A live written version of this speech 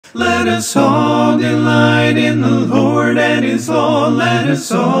Let us all delight in the Lord and His law. Let us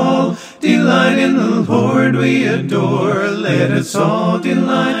all delight in the Lord we adore. Let us all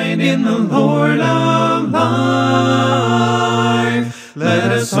delight in the Lord of life.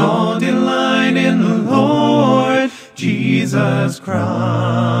 Let us all delight in the Lord Jesus Christ.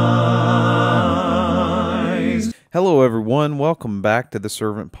 Hello, everyone. Welcome back to the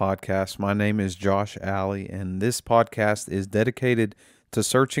Servant Podcast. My name is Josh Alley, and this podcast is dedicated to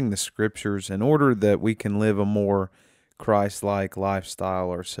searching the Scriptures in order that we can live a more Christ-like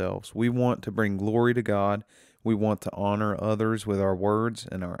lifestyle ourselves. We want to bring glory to God. We want to honor others with our words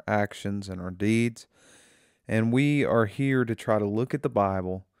and our actions and our deeds. And we are here to try to look at the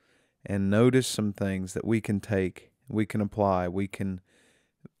Bible and notice some things that we can take, we can apply, we can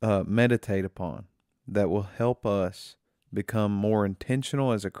meditate upon that will help us become more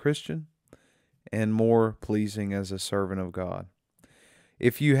intentional as a Christian and more pleasing as a servant of God.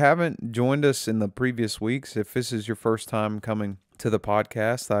 If you haven't joined us in the previous weeks, if this is your first time coming to the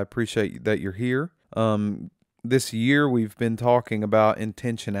podcast, I appreciate that you're here. This year we've been talking about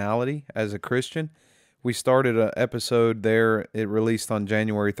intentionality as a Christian. We started an episode there, it released on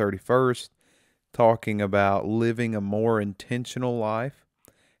January 31st, talking about living a more intentional life.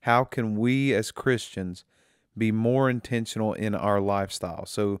 How can we as Christians be more intentional in our lifestyle?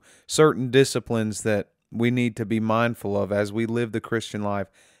 So certain disciplines that we need to be mindful of as we live the Christian life,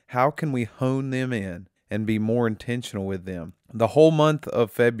 how can we hone them in and be more intentional with them? The whole month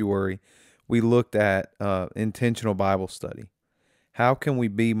of February, we looked at intentional Bible study. How can we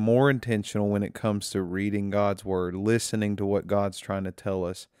be more intentional when it comes to reading God's Word, listening to what God's trying to tell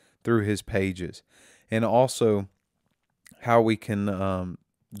us through His pages, and also how we can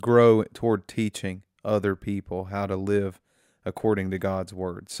grow toward teaching other people how to live according to God's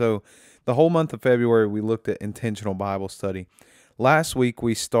Word. So the whole month of February, we looked at intentional Bible study. Last week,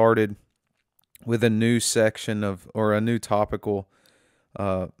 we started with a new section or a new topic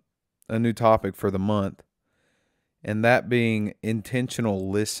for the month, and that being intentional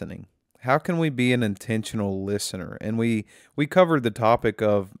listening. How can we be an intentional listener? And we covered the topic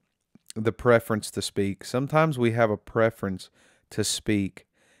of the preference to speak. Sometimes we have a preference to speak,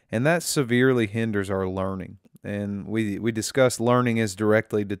 and that severely hinders our learning. And we discussed learning is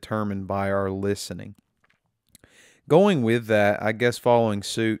directly determined by our listening. Going with that, I guess following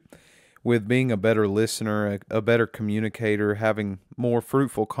suit with being a better listener, a better communicator, having more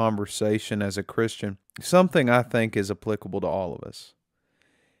fruitful conversation as a Christian, something I think is applicable to all of us.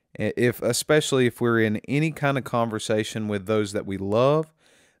 Especially if we're in any kind of conversation with those that we love,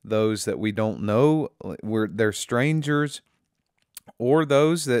 those that we don't know, they're strangers, or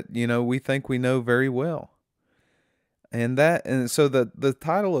those that, we think we know very well. And so the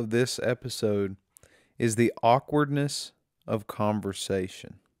title of this episode is The Awkwardness of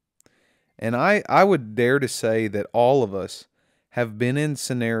Conversation. And I would dare to say that all of us have been in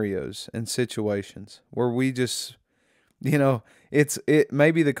scenarios and situations where we just,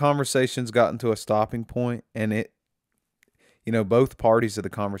 maybe the conversation's gotten to a stopping point, and both parties of the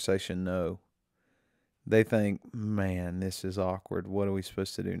conversation know. They think, man, this is awkward. What are we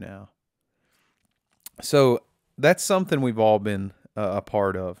supposed to do now? So that's something we've all been a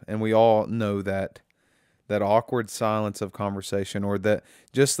part of, and we all know that awkward silence of conversation, or that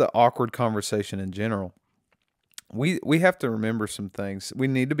just the awkward conversation in general. We have to remember some things. We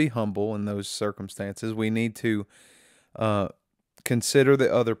need to be humble in those circumstances. We need to consider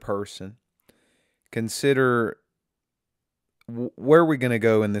the other person. Consider where are we going to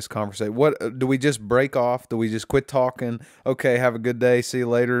go in this conversation? What do we just break off? Do we just quit talking? Okay, have a good day. See you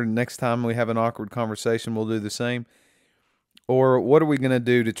later. Next time we have an awkward conversation, we'll do the same. Or what are we going to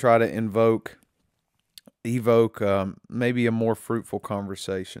do to try to evoke maybe a more fruitful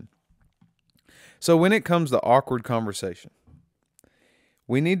conversation? So when it comes to awkward conversation,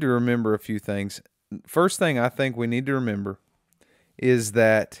 we need to remember a few things. First thing I think we need to remember is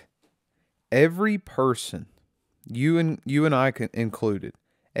that every person, you and I included,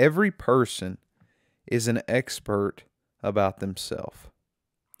 every person is an expert about themselves.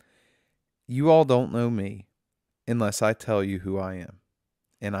 You all don't know me unless I tell you who I am.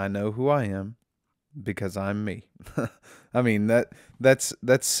 And I know who I am because I'm me. I mean, that's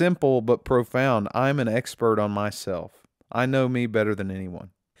simple but profound. I'm an expert on myself. I know me better than anyone.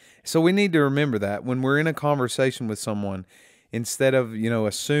 So we need to remember that when we're in a conversation with someone, instead of,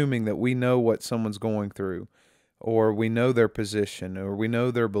 assuming that we know what someone's going through, or we know their position, or we know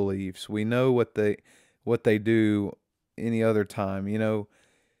their beliefs, we know what they do any other time,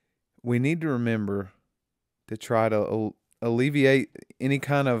 we need to remember to try to alleviate any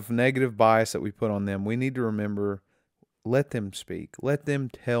kind of negative bias that we put on them. We need to remember let them speak. Let them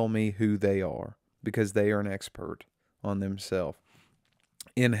tell me who they are, because they are an expert on themselves.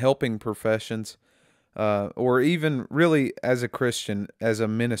 In helping professions, or even really as a Christian, as a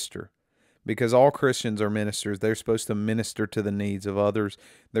minister, because all Christians are ministers. They're supposed to minister to the needs of others.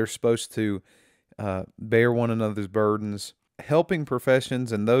 They're supposed to bear one another's burdens. Helping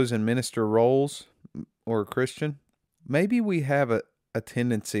professions and those in minister roles or Christian, maybe we have a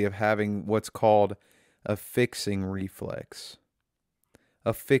tendency of having what's called a fixing reflex.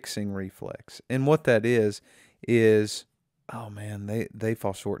 A fixing reflex. And what that is, oh man, they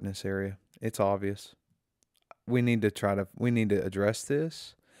fall short in this area. It's obvious. We need to address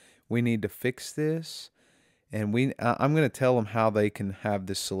this. We need to fix this. And I'm going to tell them how they can have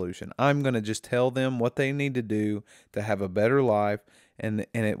this solution. I'm going to just tell them what they need to do to have a better life, and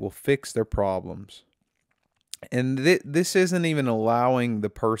it will fix their problems. And this isn't even allowing the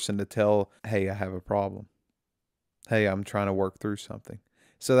person to tell, hey, I have a problem. Hey, I'm trying to work through something.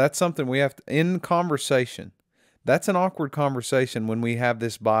 So that's something we have to, in conversation. That's an awkward conversation when we have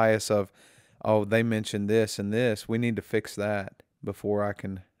this bias of, oh, they mentioned this and this. We need to fix that before I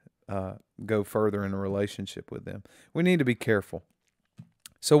can go further in a relationship with them. We need to be careful.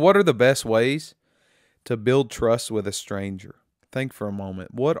 So what are the best ways to build trust with a stranger? Think for a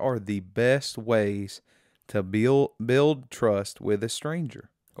moment. What are the best ways to build trust with a stranger?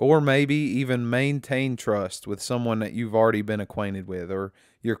 Or maybe even maintain trust with someone that you've already been acquainted with or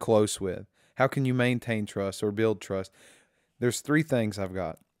you're close with. How can you maintain trust or build trust? There's 3 things I've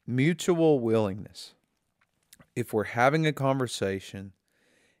got. Mutual willingness. If we're having a conversation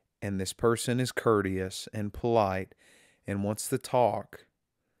and this person is courteous and polite and wants to talk,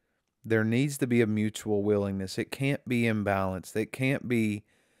 there needs to be a mutual willingness. It can't be imbalanced. It can't be,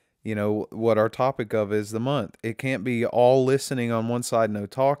 what our topic of is the month. It can't be all listening on one side, no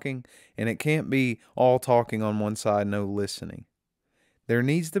talking, and it can't be all talking on one side, no listening. There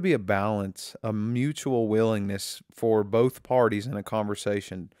needs to be a balance, a mutual willingness for both parties in a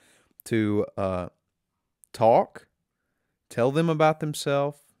conversation to talk, tell them about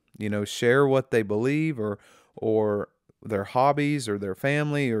themselves, share what they believe or their hobbies or their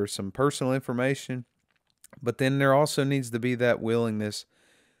family or some personal information. But then there also needs to be that willingness.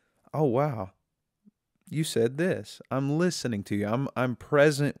 Oh, wow, you said this. I'm listening to you. I'm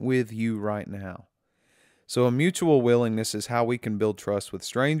present with you right now. So a mutual willingness is how we can build trust with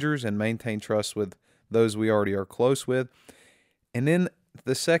strangers and maintain trust with those we already are close with. And then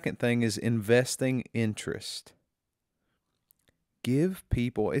the second thing is investing interest. Give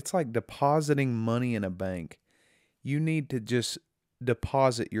people, it's like depositing money in a bank. You need to just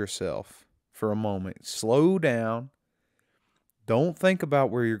deposit yourself for a moment. Slow down. Don't think about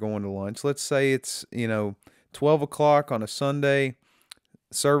where you're going to lunch. Let's say it's, 12 o'clock on a Sunday.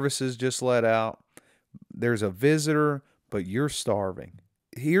 Services just let out. There's a visitor, but you're starving.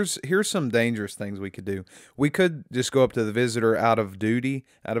 Here's some dangerous things we could do. We could just go up to the visitor out of duty,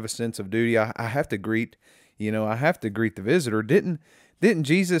 out of a sense of duty. I have to greet, I have to greet the visitor. Didn't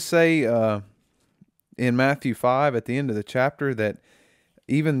Jesus say in Matthew 5 at the end of the chapter that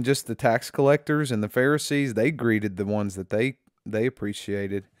even just the tax collectors and the Pharisees, they greeted the ones that they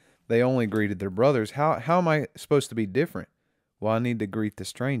appreciated. They only greeted their brothers. How am I supposed to be different? Well, I need to greet the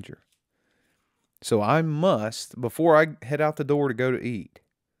stranger. So I must, before I head out the door to go to eat,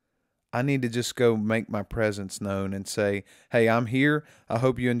 I need to just go make my presence known and say, hey, I'm here. I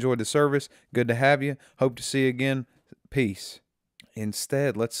hope you enjoyed the service. Good to have you. Hope to see you again. Peace.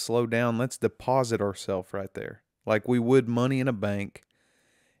 Instead, let's slow down. Let's deposit ourselves right there like we would money in a bank,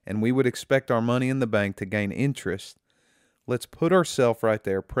 and we would expect our money in the bank to gain interest. Let's put ourselves right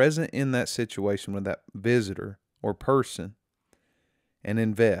there, present in that situation with that visitor or person, and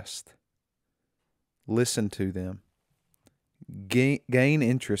invest. Listen to them. Gain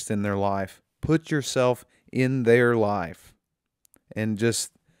interest in their life. Put yourself in their life and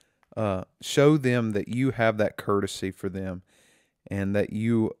just show them that you have that courtesy for them and that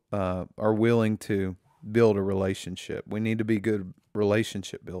you are willing to build a relationship. We need to be good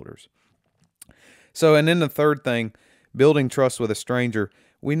relationship builders. So, and then the third thing, building trust with a stranger,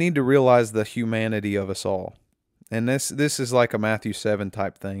 we need to realize the humanity of us all. And this is like a Matthew 7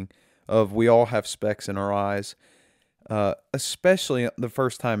 type thing of we all have specks in our eyes. Especially the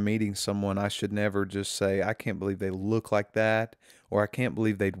first time meeting someone, I should never just say, I can't believe they look like that, or I can't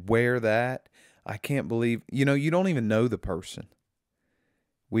believe they'd wear that. I can't believe, you don't even know the person.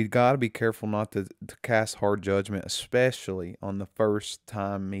 We got to be careful not to cast hard judgment, especially on the first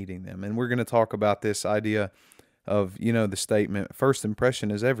time meeting them. And we're going to talk about this idea of, the statement, first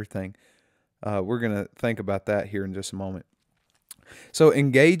impression is everything. We're going to think about that here in just a moment. So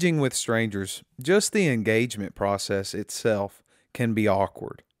engaging with strangers, just the engagement process itself can be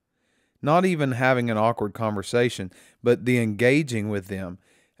awkward. Not even having an awkward conversation, but the engaging with them.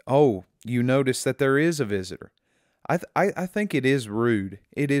 Oh, you notice that there is a visitor. I think it is rude.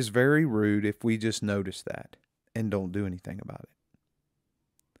 It is very rude if we just notice that and don't do anything about it.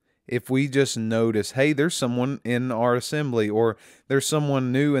 If we just notice, hey, there's someone in our assembly, or there's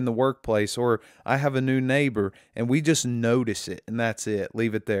someone new in the workplace, or I have a new neighbor, and we just notice it and that's it,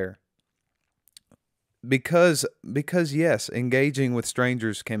 leave it there. Because yes, engaging with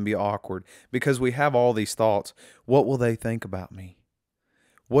strangers can be awkward because we have all these thoughts. What will they think about me?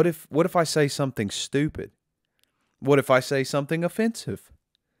 What if I say something stupid? What if I say something offensive?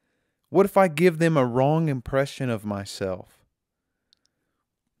 What if I give them a wrong impression of myself?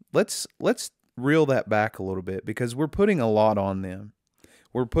 Let's reel that back a little bit because we're putting a lot on them.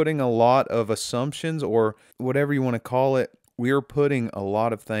 We're putting a lot of assumptions, or whatever you want to call it. We are putting a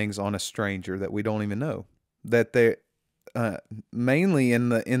lot of things on a stranger that we don't even know. That they mainly in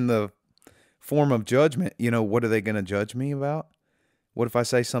the form of judgment. What are they going to judge me about? What if I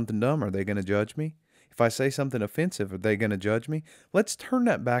say something dumb? Are they going to judge me? If I say something offensive, are they going to judge me? Let's turn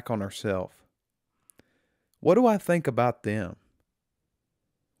that back on ourselves. What do I think about them?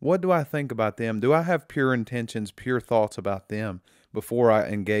 What do I think about them? Do I have pure intentions, pure thoughts about them before I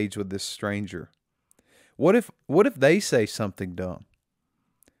engage with this stranger? What if they say something dumb?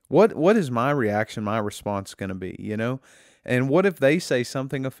 What is my reaction, my response going to be, And what if they say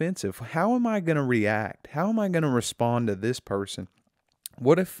something offensive? How am I going to react? How am I going to respond to this person?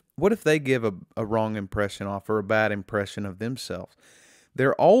 What if they give a wrong impression off, or a bad impression of themselves?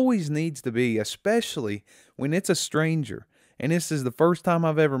 There always needs to be, especially when it's a stranger, and this is the first time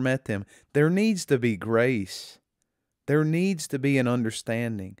I've ever met them, there needs to be grace. There needs to be an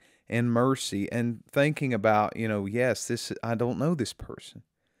understanding and mercy and thinking about, yes, I don't know this person.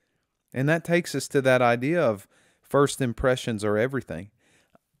 And that takes us to that idea of first impressions are everything.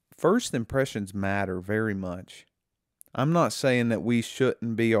 First impressions matter very much. I'm not saying that we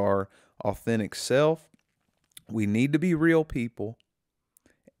shouldn't be our authentic self. We need to be real people.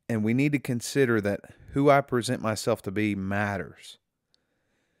 And we need to consider that who I present myself to be matters.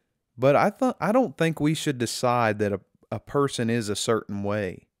 But I don't think we should decide that a person is a certain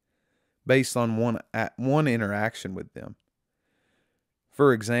way based on one interaction with them.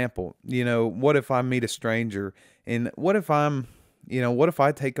 For example, what if I meet a stranger, and what if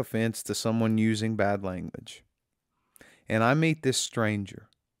I take offense to someone using bad language? And I meet this stranger,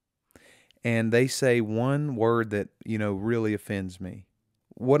 and they say one word that, really offends me.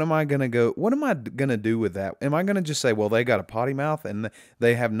 What am I going to do with that? Am I going to just say, well, they got a potty mouth and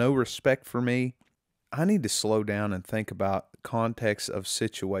they have no respect for me? I need to slow down and think about context of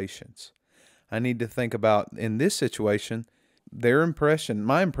situations. I need to think about, in this situation,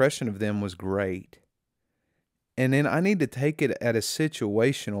 my impression of them was great. And then I need to take it at a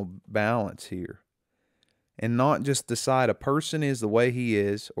situational balance here. And not just decide a person is the way he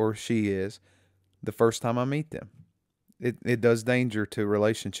is or she is the first time I meet them. It does danger to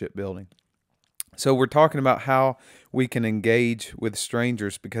relationship building. So we're talking about how we can engage with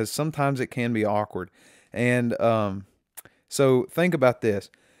strangers because sometimes it can be awkward. And so think about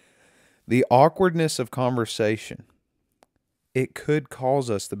this. The awkwardness of conversation, it could cause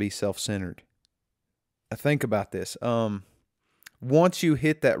us to be self-centered. Think about this. Once you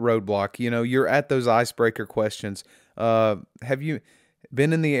hit that roadblock, you're at those icebreaker questions. Have you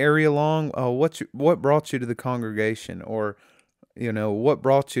been in the area long? What brought you to the congregation? Or, what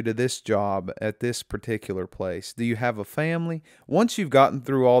brought you to this job at this particular place? Do you have a family? Once you've gotten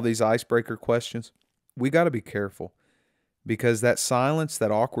through all these icebreaker questions, we got to be careful because that silence,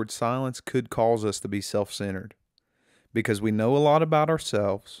 that awkward silence, could cause us to be self-centered because we know a lot about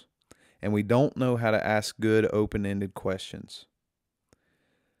ourselves and we don't know how to ask good, open-ended questions.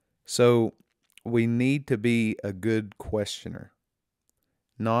 So we need to be a good questioner,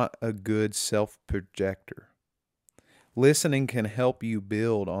 not a good self-projector. Listening can help you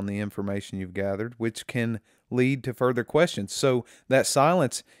build on the information you've gathered, which can lead to further questions. So that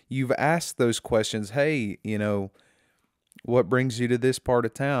silence, you've asked those questions. Hey, what brings you to this part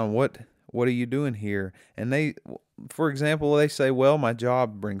of town? What are you doing here? And for example, they say, well, my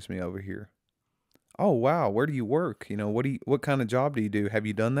job brings me over here. Oh, wow. Where do you work? What kind of job do you do? Have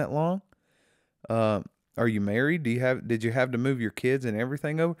you done that long? Are you married? Did you have to move your kids and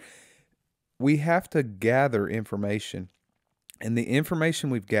everything over? We have to gather information, and the information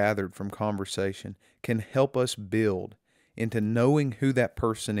we've gathered from conversation can help us build into knowing who that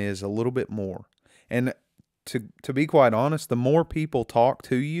person is a little bit more. And to be quite honest, the more people talk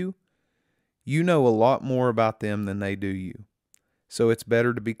to you, you know a lot more about them than they do you. So it's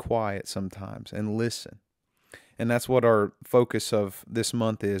better to be quiet sometimes and listen. And that's what our focus of this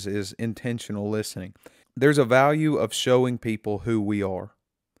month is intentional listening. There's a value of showing people who we are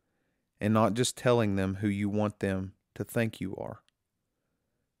and not just telling them who you want them to think you are.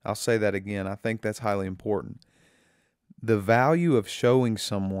 I'll say that again. I think that's highly important. The value of showing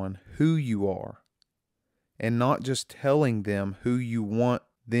someone who you are and not just telling them who you want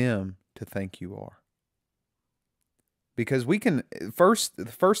them to think you are. Because we can, the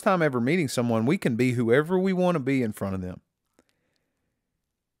first time ever meeting someone, we can be whoever we want to be in front of them.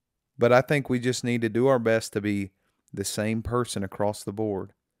 But I think we just need to do our best to be the same person across the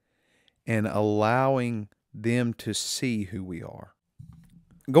board and allowing them to see who we are.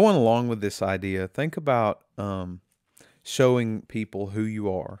 Going along with this idea, think about showing people who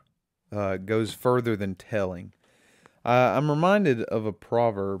you are. Goes further than telling. I'm reminded of a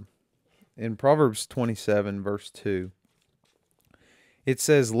proverb in Proverbs 27, verse 2. It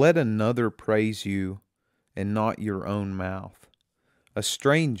says, "Let another praise you and not your own mouth, a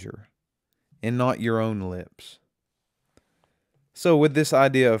stranger and not your own lips." So with this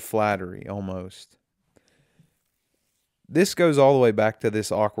idea of flattery, almost, this goes all the way back to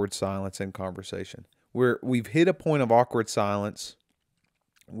this awkward silence in conversation, where we've hit a point of awkward silence.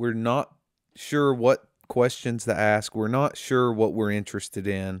 We're not sure what questions to ask. We're not sure what we're interested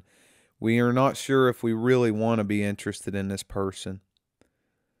in. We are not sure if we really want to be interested in this person.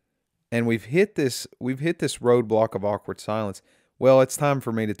 And we've hit this roadblock of awkward silence. Well, it's time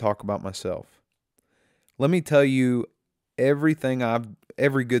for me to talk about myself. Let me tell you every good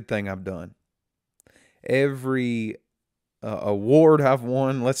thing I've done. Every award I've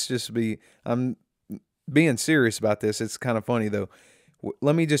won. I'm being serious about this. It's kind of funny though.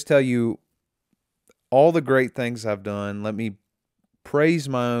 Let me just tell you all the great things I've done. Let me praise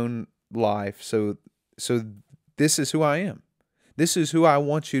my own life. So this is who I am. This is who I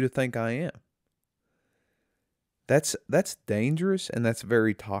want you to think I am. That's dangerous and that's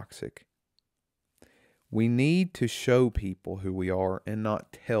very toxic. We need to show people who we are and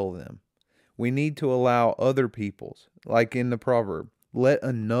not tell them. We need to allow other people's, like in the proverb, let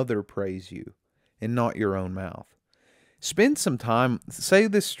another praise you and not your own mouth. Spend some time, say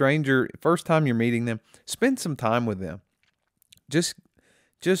this stranger, first time you're meeting them, spend some time with them. Just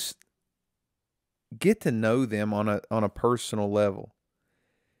get to know them on a personal level.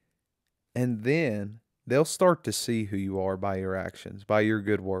 And then they'll start to see who you are by your actions, by your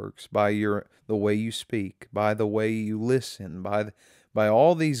good works, by the way you speak, by the way you listen, by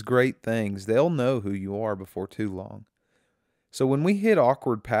all these great things. They'll know who you are before too long. So when we hit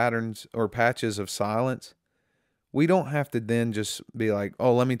awkward patterns or patches of silence, we don't have to then just be like,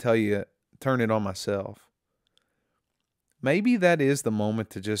 oh, let me tell you, turn it on myself. Maybe that is the moment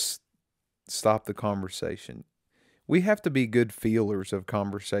to just stop the conversation. We have to be good feelers of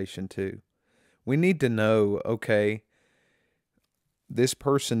conversation too. We need to know, okay, this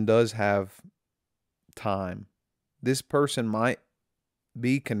person does have time. This person might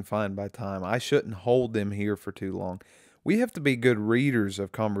be confined by time. I shouldn't hold them here for too long. We have to be good readers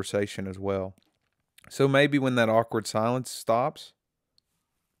of conversation as well. So maybe when that awkward silence stops,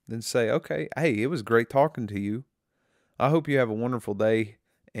 then say, okay, hey, it was great talking to you. I hope you have a wonderful day.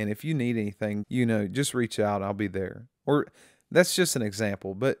 And if you need anything, just reach out. I'll be there. Or that's just an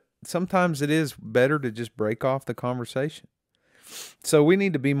example. But sometimes it is better to just break off the conversation. So we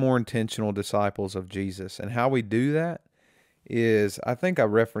need to be more intentional disciples of Jesus. And how we do that is, I think I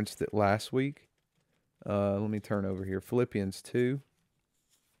referenced it last week. Let me turn over here. Philippians 2.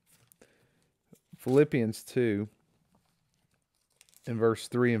 Philippians 2 in verse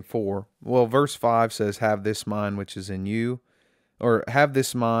 3 and 4. Well, verse 5 says, have this mind which is in you, or have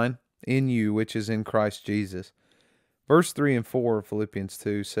this mind in you which is in Christ Jesus. Verse 3 and 4 of Philippians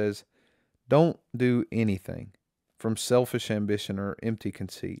 2 says, don't do anything from selfish ambition or empty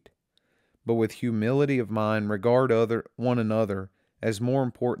conceit, but with humility of mind regard one another as more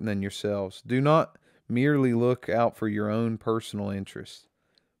important than yourselves. Do not merely look out for your own personal interests,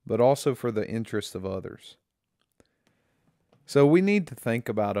 but also for the interest of others. So we need to think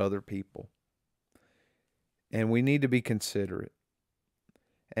about other people, and we need to be considerate,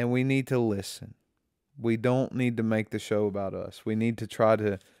 and we need to listen. We don't need to make the show about us. We need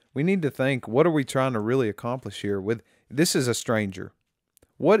to think, what are we trying to really accomplish here? This is a stranger.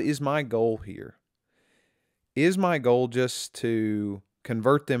 What is my goal here? Is my goal just to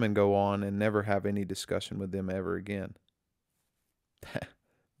convert them and go on and never have any discussion with them ever again?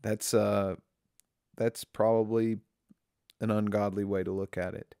 That's probably an ungodly way to look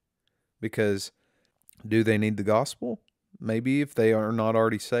at it. Because do they need the gospel? Maybe if they are not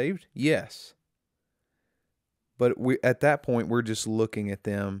already saved, yes. But at that point, we're just looking at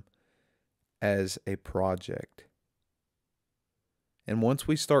them as a project. And once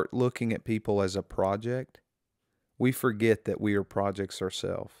we start looking at people as a project, we forget that we are projects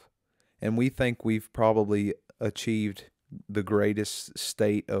ourselves. And we think we've probably achieved the greatest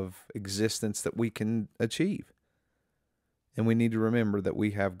state of existence that we can achieve. And we need to remember that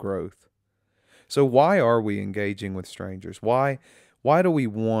we have growth. So why are we engaging with strangers? Why do we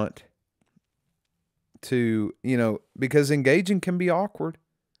want to, because engaging can be awkward.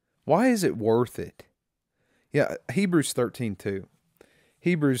 Why is it worth it? Yeah, Hebrews 13:2.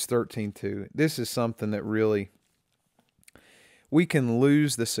 Hebrews 13:2. This is something that really, we can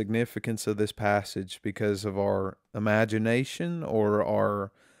lose the significance of this passage because of our imagination or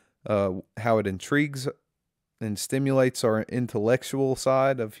our how it intrigues and stimulates our intellectual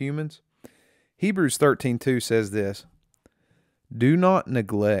side of humans. Hebrews 13:2 says this: "Do not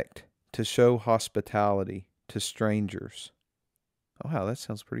neglect to show hospitality to strangers." Oh, wow, that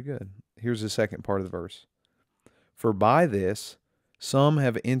sounds pretty good. Here's the second part of the verse. "For by this some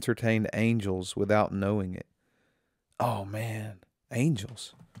have entertained angels without knowing it." Oh, man,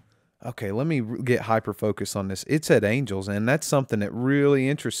 angels. Okay, let me get hyper-focused on this. It said angels, and that's something that really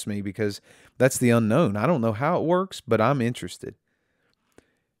interests me because that's the unknown. I don't know how it works, but I'm interested.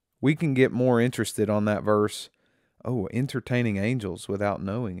 We can get more interested on that verse. Oh, entertaining angels without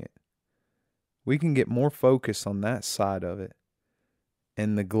knowing it. We can get more focused on that side of it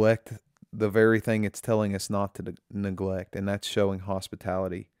and neglect the very thing it's telling us not to neglect, and that's showing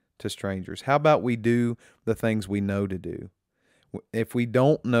hospitality to strangers. How about we do the things we know to do? If we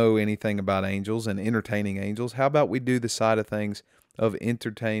don't know anything about angels and entertaining angels, how about we do the side of things of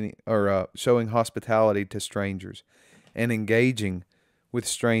entertaining or showing hospitality to strangers and engaging with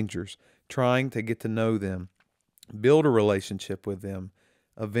strangers, trying to get to know them, build a relationship with them,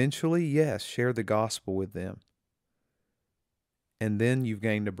 eventually, yes, share the gospel with them. And then you've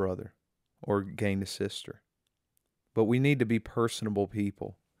gained a brother or gained a sister. But we need to be personable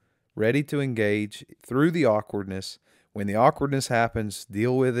people, ready to engage through the awkwardness. When the awkwardness happens,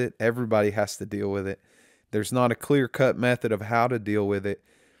 deal with it. Everybody has to deal with it. There's not a clear-cut method of how to deal with it.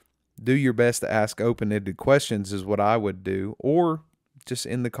 Do your best to ask open-ended questions is what I would do, or just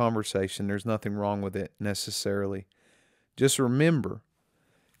end the conversation. There's nothing wrong with it necessarily. Just remember,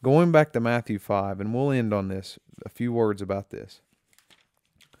 going back to Matthew 5, and we'll end on this, a few words about this.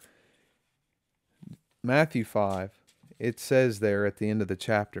 Matthew 5, it says there at the end of the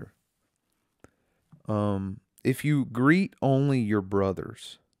chapter, if you greet only your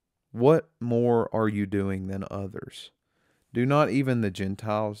brothers, what more are you doing than others? Do not even the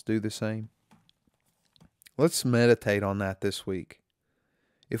Gentiles do the same? Let's meditate on that this week.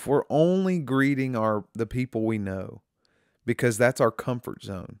 If we're only greeting the people we know, because that's our comfort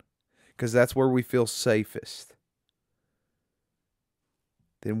zone, because that's where we feel safest,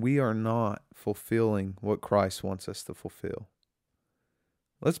 then we are not fulfilling what Christ wants us to fulfill.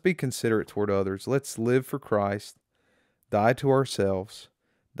 Let's be considerate toward others. Let's live for Christ, die to ourselves,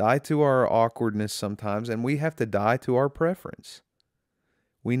 die to our awkwardness sometimes, and we have to die to our preference.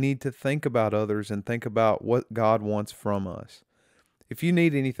 We need to think about others and think about what God wants from us. If you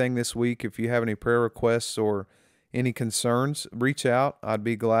need anything this week, if you have any prayer requests or any concerns, reach out. I'd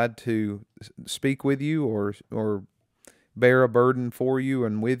be glad to speak with you or bear a burden for you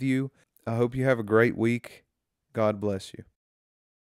and with you. I hope you have a great week. God bless you.